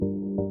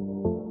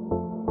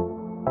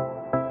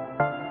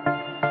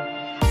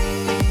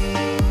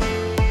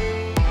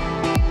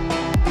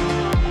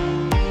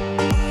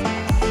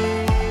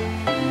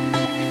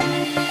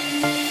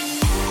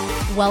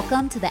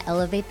Welcome to the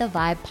Elevate the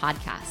Vibe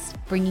podcast,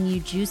 bringing you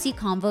juicy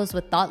convos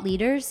with thought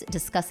leaders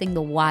discussing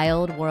the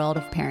wild world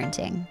of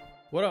parenting.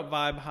 What up,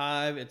 Vibe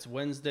Hive? It's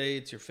Wednesday.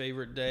 It's your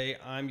favorite day.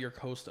 I'm your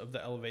host of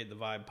the Elevate the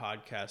Vibe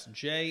podcast,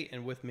 Jay,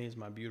 and with me is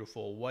my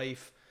beautiful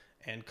wife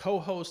and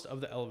co-host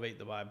of the Elevate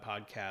the Vibe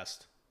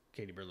podcast,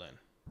 Katie Berlin.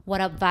 What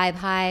up, Vibe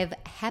Hive?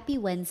 Happy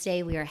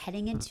Wednesday. We are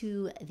heading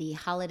into the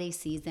holiday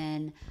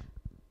season.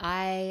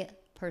 We're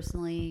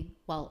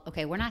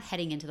not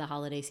heading into the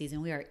holiday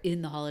season. We are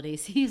in the holiday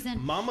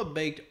season. Mama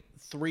baked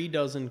 3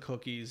 dozen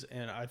cookies,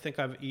 and I think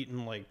I've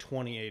eaten like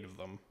 28 of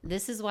them.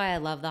 This is why I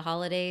love the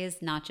holidays,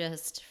 not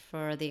just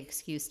for the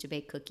excuse to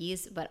bake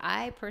cookies, but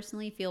I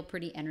personally feel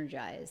pretty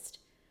energized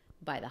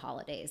by the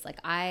holidays. Like,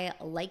 I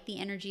like the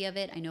energy of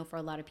it. I know for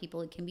a lot of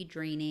people it can be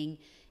draining.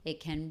 It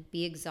can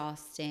be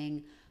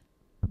exhausting,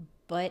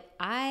 but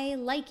I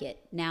like it.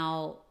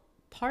 Now,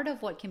 part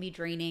of what can be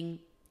draining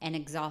and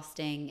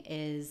exhausting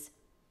is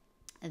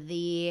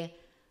the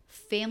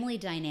family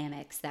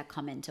dynamics that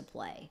come into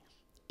play,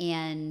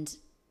 and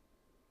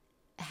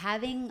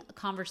having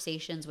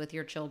conversations with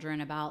your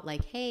children about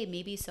like, hey,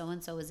 maybe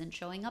so-and-so isn't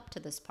showing up to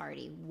this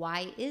party.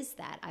 Why is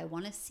that? I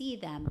want to see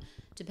them.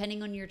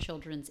 Depending on your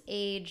children's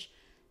age,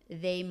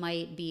 they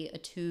might be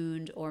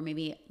attuned or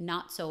maybe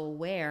not so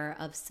aware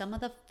of some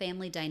of the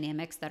family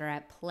dynamics that are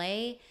at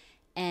play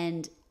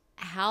and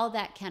how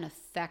that can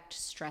affect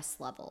stress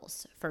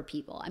levels for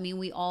people. I mean,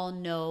 we all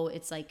know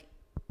it's like,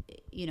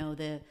 you know,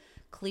 the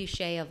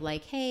cliche of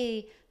like,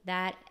 hey,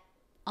 that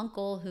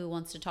uncle who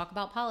wants to talk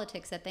about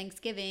politics at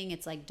Thanksgiving,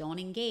 it's like, don't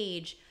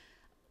engage.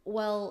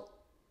 Well,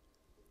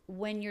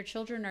 when your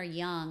children are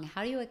young,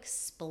 how do you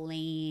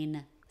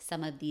explain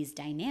some of these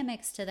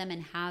dynamics to them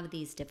and have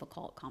these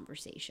difficult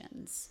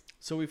conversations?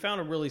 So we found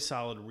a really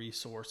solid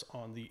resource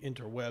on the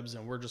interwebs,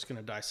 and we're just going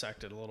to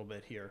dissect it a little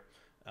bit here.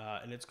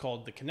 And it's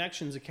called the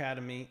Connections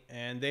Academy,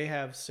 and they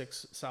have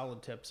 6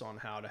 solid tips on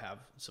how to have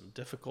some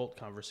difficult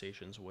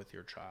conversations with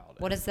your child.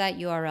 What is that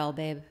URL,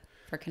 babe,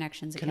 for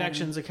Connections Academy?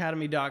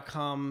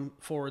 ConnectionsAcademy.com/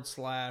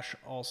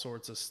 all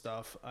sorts of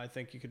stuff. I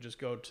think you could just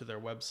go to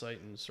their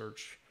website and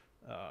search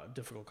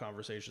difficult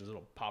conversations.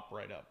 It'll pop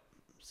right up.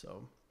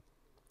 So,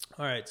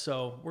 all right.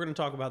 So we're going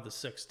to talk about the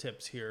 6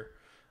 tips here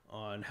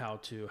on how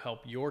to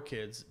help your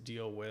kids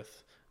deal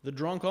with the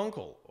drunk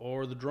uncle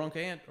or the drunk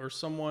aunt or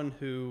someone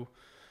who,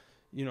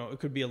 you know, it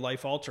could be a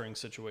life-altering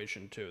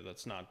situation, too.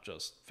 That's not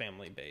just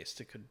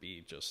family-based. It could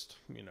be just,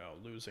 you know,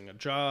 losing a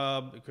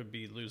job. It could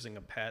be losing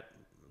a pet,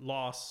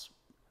 loss,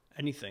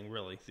 anything,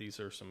 really. These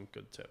are some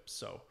good tips.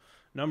 So,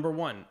 number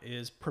 1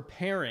 is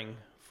preparing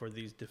for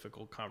these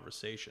difficult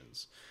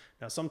conversations.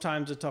 Now,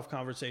 sometimes the tough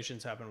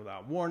conversations happen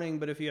without warning,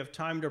 but if you have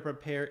time to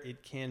prepare,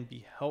 it can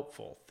be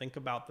helpful. Think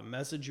about the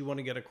message you want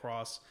to get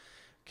across.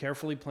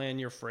 Carefully plan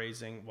your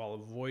phrasing while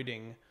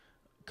avoiding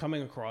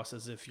coming across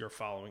as if you're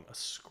following a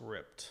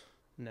script.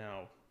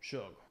 Now,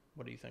 Shug,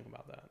 what do you think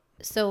about that?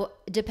 So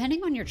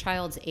depending on your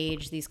child's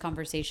age, these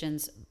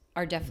conversations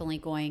are definitely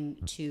going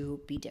to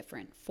be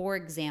different. For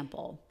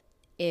example,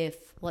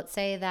 if let's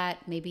say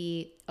that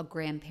maybe a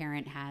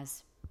grandparent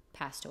has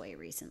passed away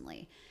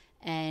recently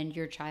and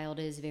your child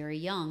is very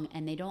young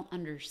and they don't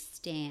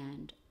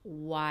understand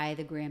why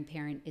the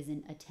grandparent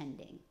isn't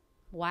attending.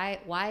 Why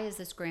is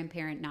this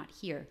grandparent not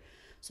here?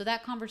 So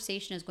that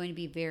conversation is going to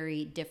be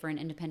very different,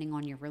 and depending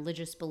on your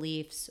religious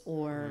beliefs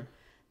or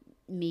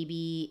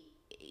maybe,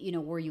 you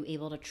know, were you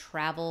able to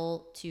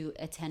travel to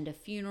attend a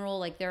funeral?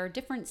 Like, there are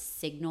different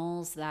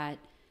signals that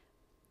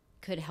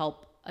could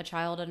help a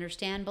child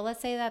understand. But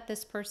let's say that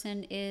this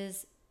person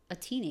is a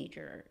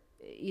teenager.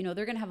 You know,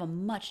 they're going to have a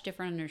much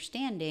different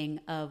understanding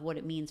of what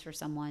it means for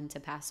someone to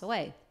pass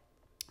away.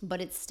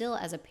 But it's still,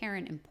 as a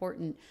parent,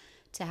 important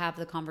to have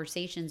the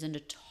conversations and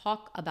to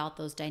talk about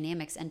those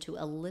dynamics and to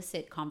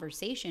elicit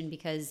conversation,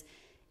 because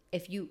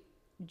if you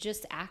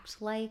just act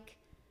like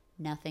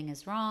nothing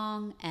is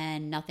wrong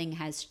and nothing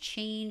has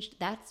changed,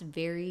 that's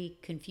very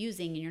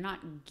confusing, and you're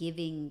not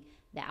giving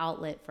the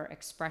outlet for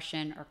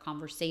expression or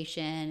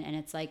conversation. And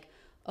it's like,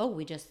 oh,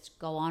 we just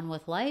go on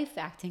with life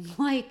acting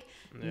like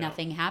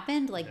nothing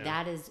happened. Like,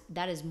 that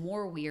is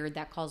more weird.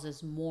 That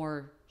causes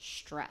more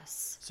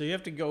stress. So you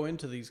have to go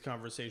into these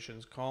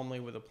conversations calmly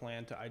with a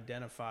plan to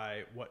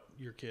identify what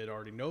your kid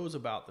already knows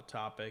about the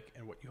topic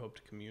and what you hope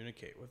to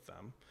communicate with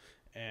them,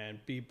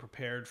 and be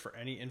prepared for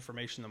any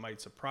information that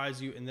might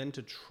surprise you, and then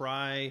to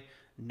try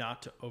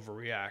not to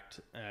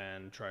overreact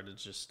and try to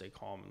just stay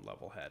calm and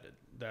level-headed.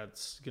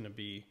 That's going to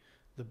be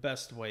the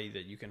best way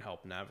that you can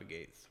help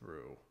navigate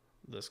through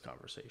this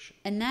conversation.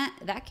 And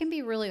that can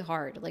be really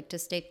hard, like to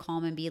stay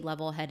calm and be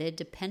level-headed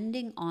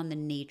depending on the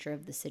nature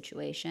of the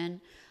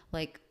situation.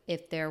 Like,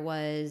 if there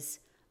was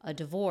a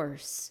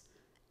divorce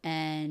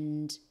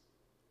and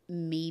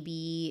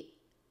maybe,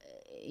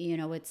 you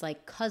know, it's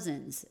like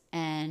cousins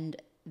and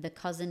the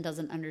cousin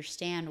doesn't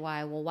understand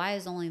why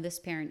is only this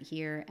parent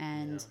here,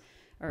 and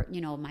or,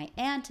 you know, my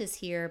aunt is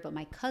here but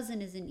my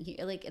cousin isn't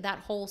here. Like, that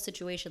whole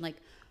situation, like,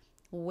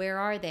 where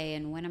are they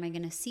and when am I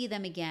going to see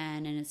them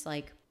again? And it's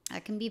like,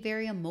 that can be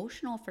very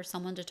emotional for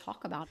someone to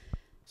talk about.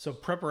 So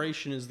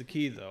preparation is the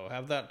key, though.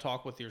 Have that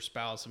talk with your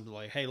spouse and be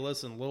like, "Hey,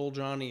 listen, little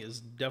Johnny is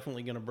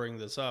definitely going to bring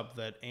this up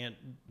that Aunt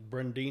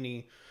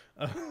Brandini,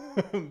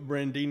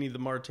 Brandini the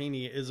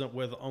Martini isn't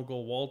with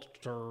Uncle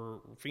Walter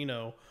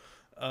Fino,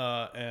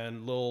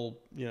 and little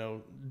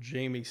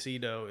Jamie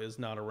Cito is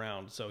not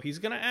around. So he's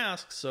going to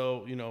ask.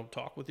 So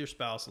talk with your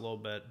spouse a little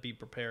bit, be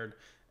prepared,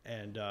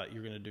 and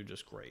you're going to do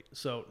just great.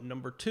 So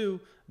number 2,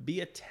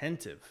 be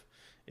attentive.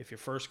 If your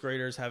first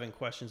grader is having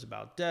questions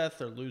about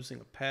death or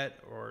losing a pet,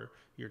 or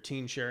your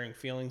teen sharing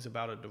feelings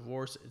about a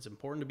divorce, it's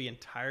important to be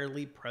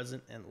entirely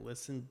present and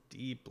listen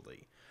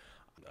deeply.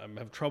 I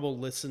have trouble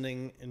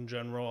listening in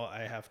general.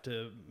 I have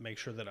to make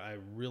sure that I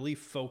really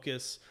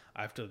focus.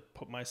 I have to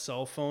put my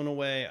cell phone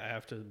away. I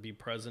have to be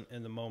present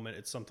in the moment.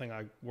 It's something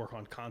I work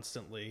on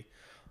constantly.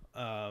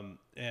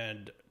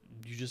 And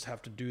you just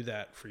have to do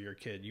that for your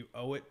kid. You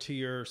owe it to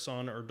your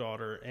son or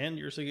daughter and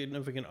your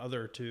significant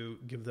other to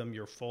give them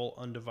your full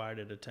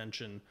undivided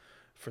attention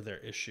for their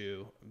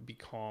issue. Be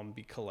calm,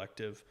 be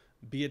collective,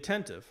 be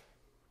attentive.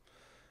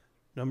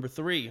 Number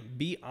 3,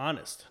 be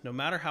honest. No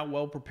matter how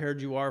well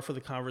prepared you are for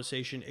the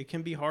conversation, it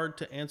can be hard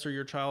to answer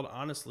your child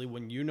honestly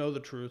when you know the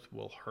truth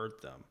will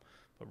hurt them.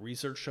 But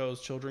research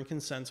shows children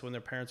can sense when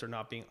their parents are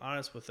not being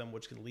honest with them,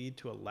 which can lead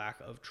to a lack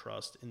of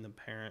trust in the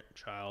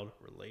parent-child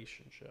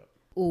relationship.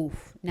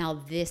 Oof. Now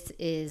this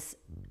is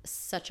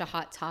such a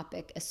hot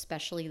topic,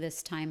 especially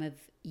this time of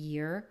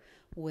year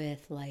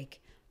with like,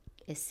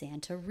 is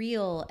Santa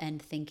real,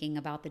 and thinking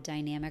about the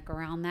dynamic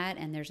around that.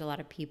 And there's a lot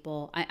of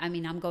people, I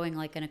mean, I'm going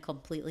like in a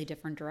completely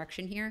different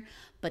direction here,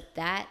 but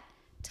that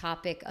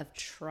topic of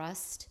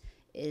trust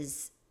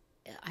is,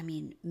 I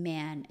mean,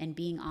 man, and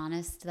being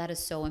honest, that is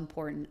so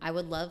important. I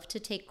would love to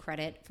take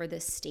credit for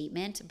this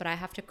statement, but I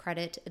have to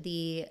credit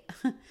the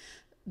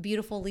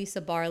beautiful Lisa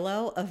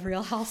Barlow of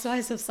Real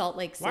Housewives of Salt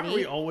Lake City. Why are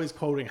we always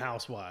quoting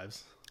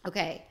Housewives?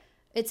 Okay.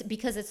 It's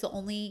because it's the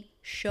only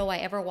show I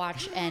ever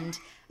watch, and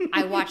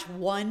I watch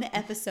one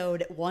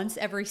episode once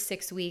every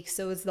 6 weeks.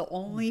 So it's the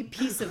only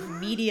piece of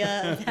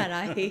media that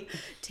I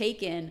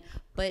take in.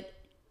 But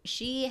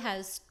she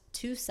has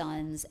 2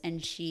 sons,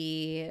 and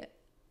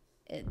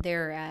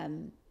they're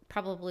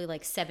probably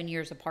like 7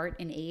 years apart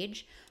in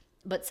age.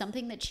 But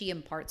something that she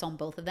imparts on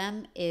both of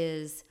them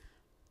is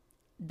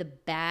the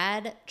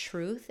bad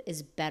truth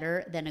is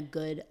better than a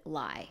good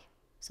lie.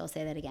 So I'll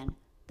say that again.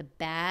 The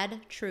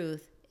bad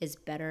truth is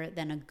better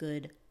than a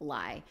good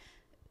lie.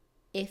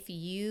 If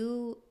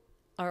you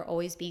are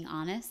always being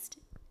honest,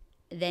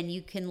 then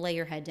you can lay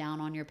your head down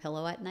on your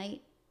pillow at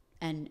night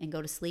and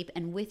go to sleep.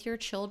 And with your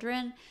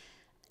children,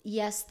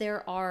 yes,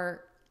 there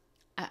are,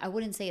 I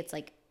wouldn't say it's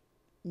like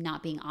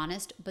not being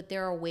honest, but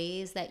there are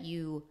ways that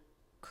you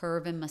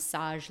curve and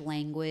massage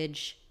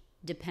language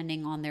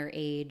depending on their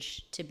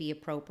age to be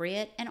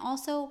appropriate. And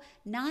also,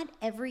 not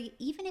every,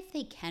 even if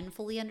they can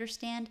fully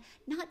understand,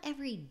 not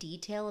every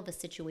detail of a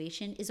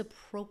situation is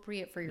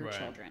appropriate for your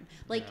children.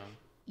 Like,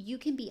 you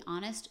can be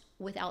honest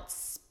without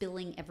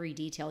spilling every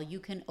detail. You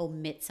can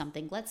omit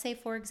something. Let's say,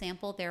 for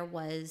example, there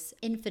was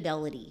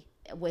infidelity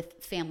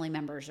with family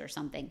members or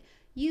something.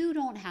 You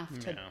don't have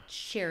to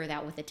share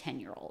that with a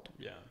 10-year-old.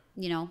 Yeah.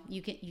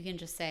 You can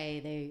just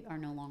say they are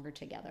no longer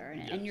together,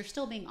 and you're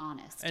still being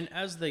honest. And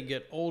as they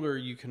get older,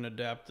 you can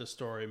adapt the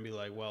story and be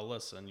like, well,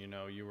 listen,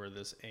 you were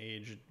this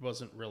age. It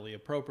wasn't really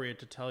appropriate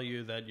to tell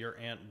you that your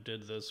aunt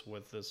did this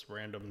with this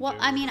random Well,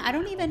 I mean, I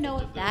don't even know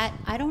if that,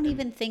 I don't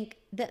even think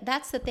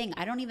that's the thing.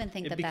 I don't even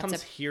think that becomes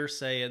that's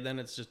hearsay, and then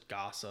it's just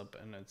gossip,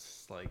 and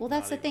it's like, well,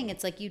 that's the thing.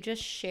 It's like you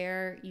just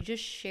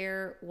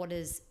share what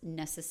is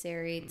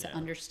necessary to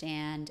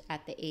understand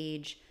at the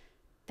age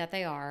that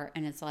they are.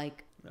 And it's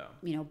like,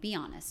 be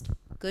honest.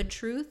 Good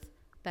truth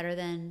better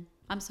than,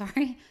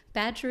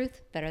 bad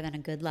truth better than a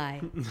good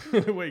lie.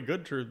 Wait,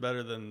 good truth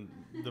better than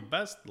the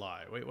best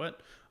lie. Wait,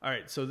 what? All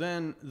right. So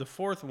then the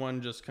 4th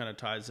one just kind of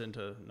ties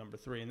into number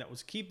 3, and that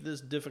was keep this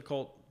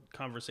difficult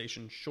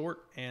conversation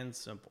short and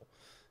simple.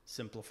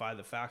 Simplify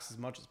the facts as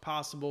much as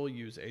possible.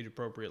 Use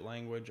age-appropriate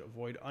language.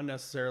 Avoid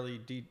unnecessary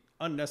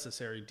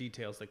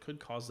details that could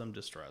cause them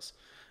distress.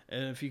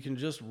 And if you can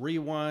just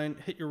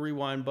hit your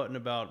rewind button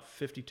about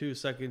 52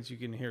 seconds, you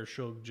can hear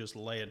Shug just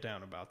lay it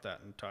down about that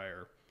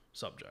entire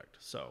subject.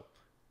 So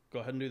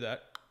go ahead and do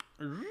that.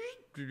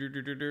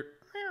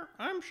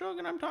 I'm Shug,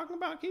 and I'm talking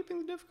about keeping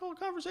the difficult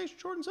conversation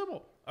short and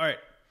simple. All right,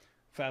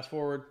 fast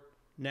forward.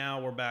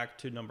 Now we're back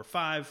to number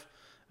 5.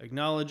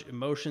 Acknowledge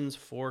emotions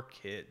for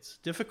kids.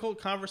 Difficult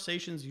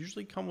conversations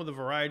usually come with a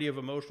variety of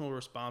emotional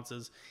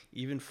responses,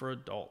 even for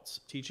adults.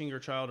 Teaching your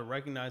child to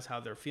recognize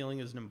how they're feeling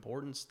is an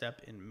important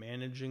step in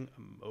managing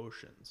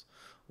emotions.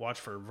 Watch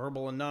for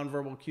verbal and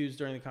nonverbal cues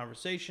during the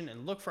conversation,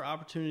 and look for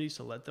opportunities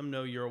to let them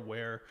know you're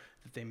aware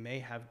that they may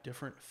have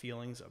different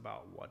feelings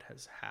about what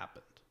has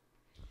happened.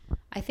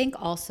 I think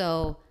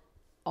also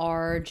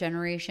our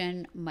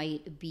generation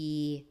might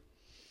be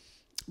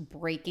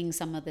breaking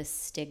some of the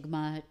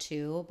stigma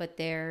too, but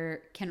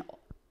there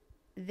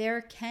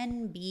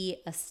can be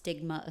a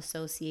stigma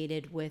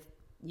associated with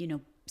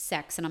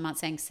sex, and I'm not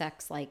saying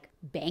sex like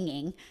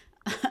banging.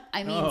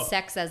 I mean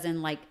sex as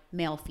in like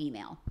male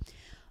female.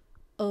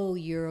 oh,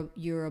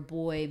 you're a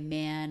boy,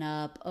 man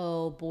up.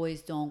 Oh,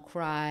 boys don't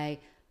cry.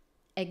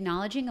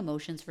 Acknowledging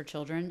emotions for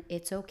children,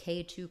 it's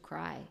okay to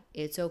cry.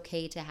 It's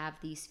okay to have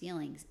these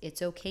feelings.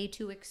 It's okay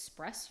to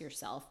express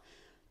yourself,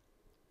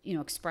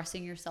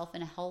 expressing yourself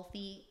in a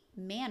healthy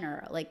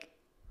manner, like,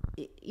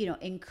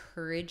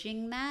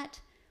 encouraging that,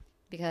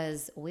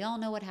 because we all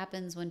know what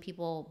happens when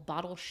people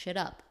bottle shit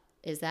up.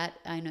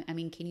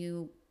 Can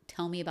you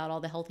tell me about all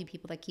the healthy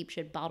people that keep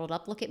shit bottled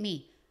up? Look at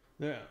me.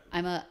 Yeah.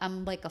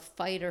 I'm like a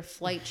fight or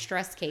flight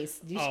stress case.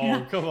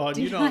 Come on.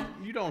 You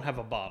don't have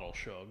a bottle,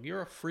 Shug.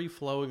 You're a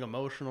free-flowing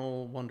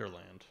emotional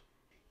wonderland.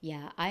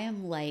 Yeah, I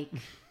am like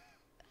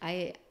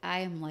I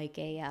am like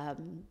a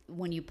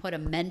when you put a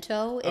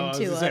Mentos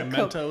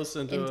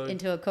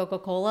into a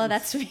Coca-Cola,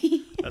 that's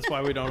me. That's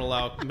why we don't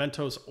allow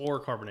Mentos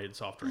or carbonated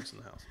soft drinks in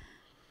the house.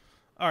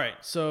 All right,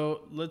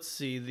 so let's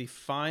see. The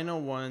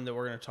final one that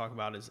we're going to talk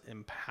about is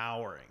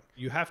empowering.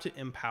 You have to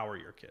empower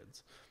your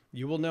kids.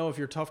 You will know if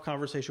your tough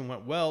conversation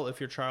went well if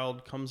your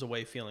child comes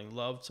away feeling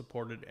loved,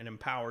 supported, and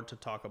empowered to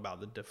talk about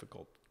the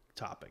difficult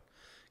topic.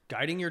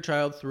 Guiding your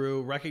child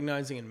through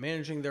recognizing and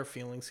managing their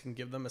feelings can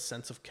give them a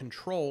sense of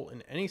control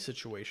in any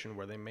situation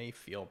where they may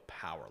feel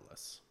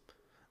powerless.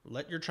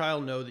 Let your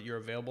child know that you're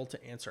available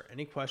to answer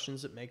any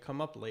questions that may come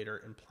up later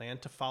and plan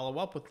to follow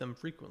up with them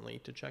frequently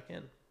to check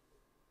in.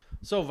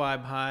 So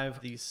Vibe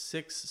Hive, these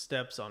 6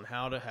 steps on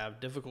how to have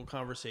difficult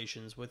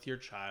conversations with your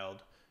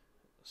child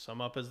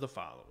sum up as the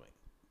following.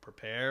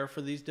 Prepare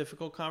for these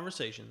difficult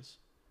conversations.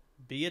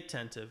 Be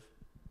attentive.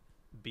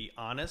 Be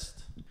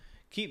honest.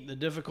 Keep the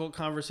difficult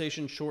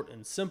conversation short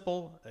and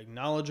simple.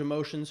 Acknowledge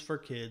emotions for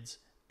kids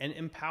and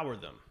empower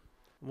them.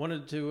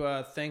 Wanted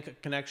to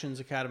thank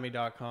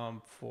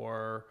ConnectionsAcademy.com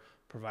for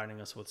providing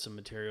us with some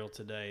material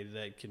today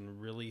that can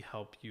really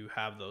help you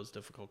have those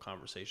difficult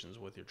conversations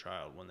with your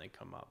child when they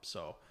come up.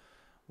 So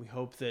we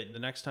hope that the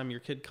next time your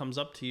kid comes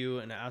up to you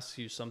and asks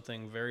you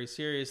something very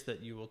serious,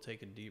 that you will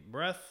take a deep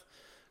breath,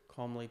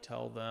 calmly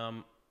tell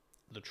them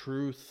the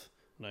truth,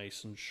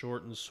 nice and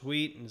short and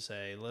sweet, and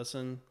say,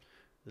 listen,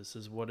 this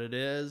is what it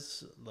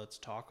is. Let's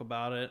talk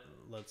about it.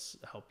 Let's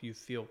help you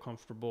feel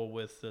comfortable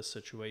with this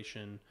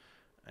situation,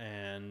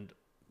 and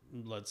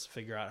let's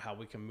figure out how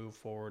we can move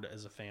forward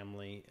as a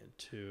family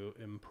to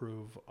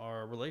improve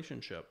our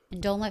relationship.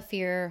 And don't let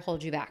fear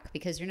hold you back,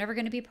 because you're never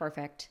going to be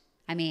perfect.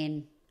 I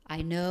mean,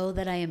 I know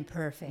that I am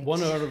perfect.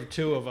 1 out of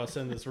 2 of us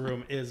in this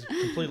room is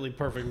completely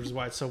perfect, which is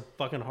why it's so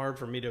fucking hard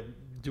for me to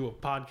do a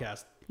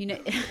podcast.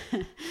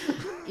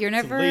 You're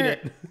never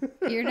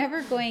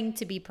going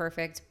to be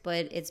perfect,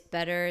 but it's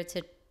better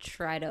to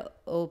try to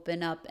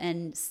open up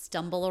and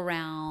stumble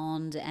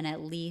around and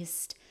at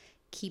least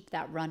keep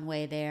that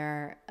runway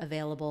there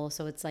available,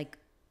 so it's like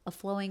a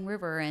flowing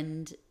river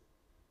and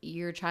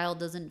your child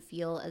doesn't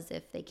feel as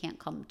if they can't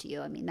come to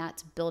you. I mean,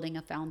 that's building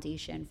a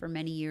foundation for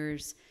many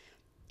years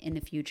in the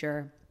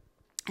future.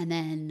 And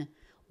then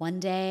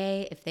one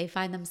day, if they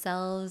find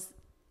themselves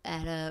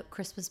at a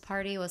Christmas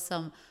party with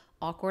some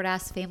awkward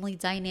ass family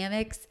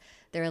dynamics,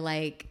 they're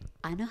like,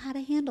 I know how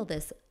to handle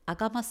this. I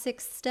got my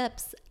 6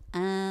 steps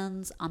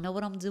and I know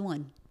what I'm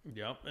doing.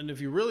 Yep. And if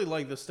you really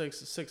like the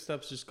 6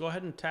 steps, just go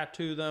ahead and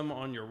tattoo them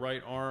on your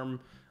right arm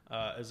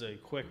as a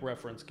quick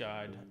reference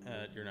guide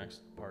at your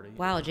next party.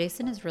 Wow,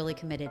 Jason is really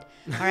committed.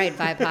 All right,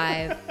 Vibe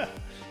Hive.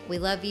 We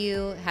love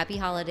you. Happy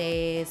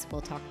holidays.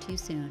 We'll talk to you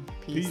soon.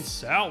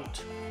 Peace out.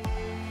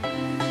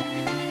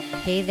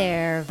 Hey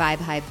there, Vibe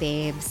Hive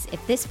babes.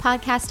 If this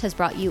podcast has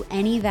brought you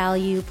any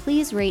value,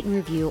 please rate and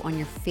review on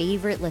your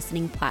favorite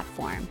listening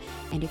platform.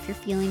 And if you're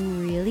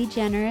feeling really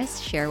generous,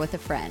 share with a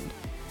friend.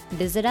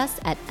 Visit us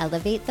at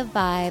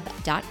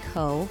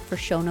elevatethevibe.co for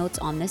show notes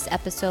on this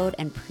episode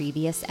and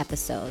previous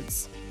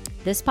episodes.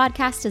 This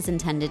podcast is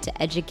intended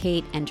to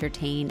educate,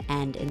 entertain,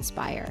 and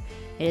inspire.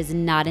 It is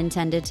not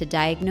intended to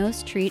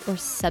diagnose, treat, or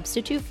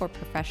substitute for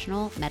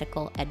professional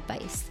medical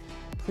advice.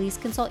 Please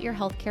consult your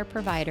healthcare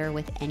provider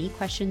with any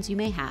questions you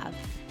may have.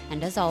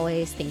 And as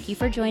always, thank you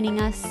for joining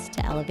us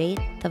to elevate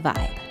the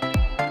vibe.